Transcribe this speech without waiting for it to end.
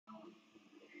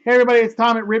Hey everybody, it's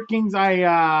Tom at Rip Kings.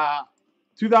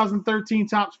 2013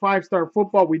 Topps 5-Star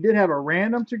Football. We did have a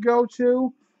random to go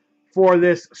to for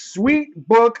this sweet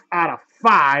book out of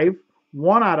 5,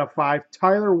 1 out of 5.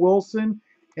 Tyler Wilson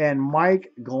and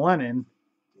Mike Glennon.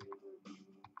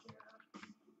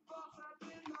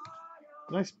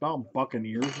 Did I spell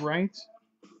Buccaneers right?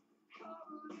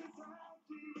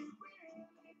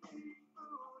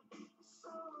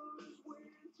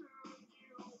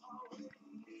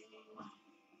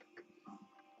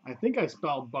 I think I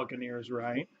spelled Buccaneers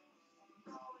right.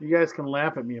 You guys can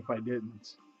laugh at me if I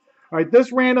didn't. All right,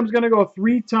 this random's going to go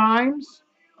 3 times.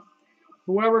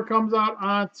 Whoever comes out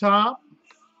on top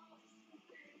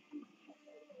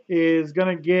is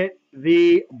going to get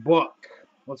the book.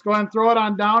 Let's go ahead and throw it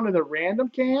on down to the random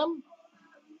cam.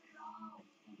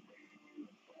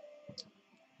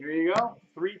 Here you go.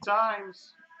 3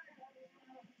 times.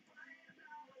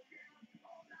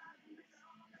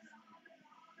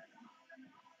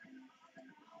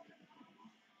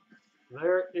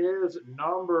 There is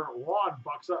number 1.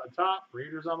 Bucks on the top,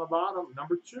 Raiders on the bottom.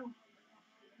 Number 2.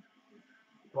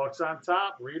 Bucks on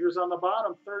top, Raiders on the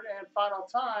bottom. Third and final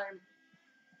time.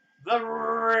 The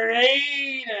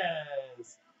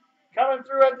Raiders coming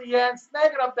through at the end,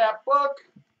 snagging up that book.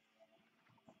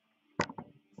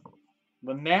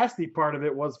 The nasty part of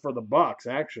it was for the Bucks,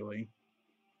 actually.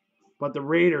 But the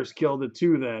Raiders killed it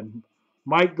too then.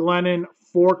 Mike Glennon,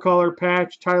 4-color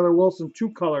patch. Tyler Wilson,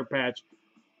 2-color patch.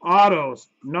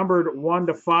 Autos, numbered 1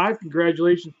 to 5.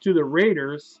 Congratulations to the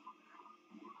Raiders.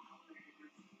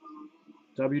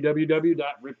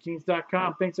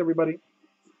 www.ripkings.com. Thanks, everybody.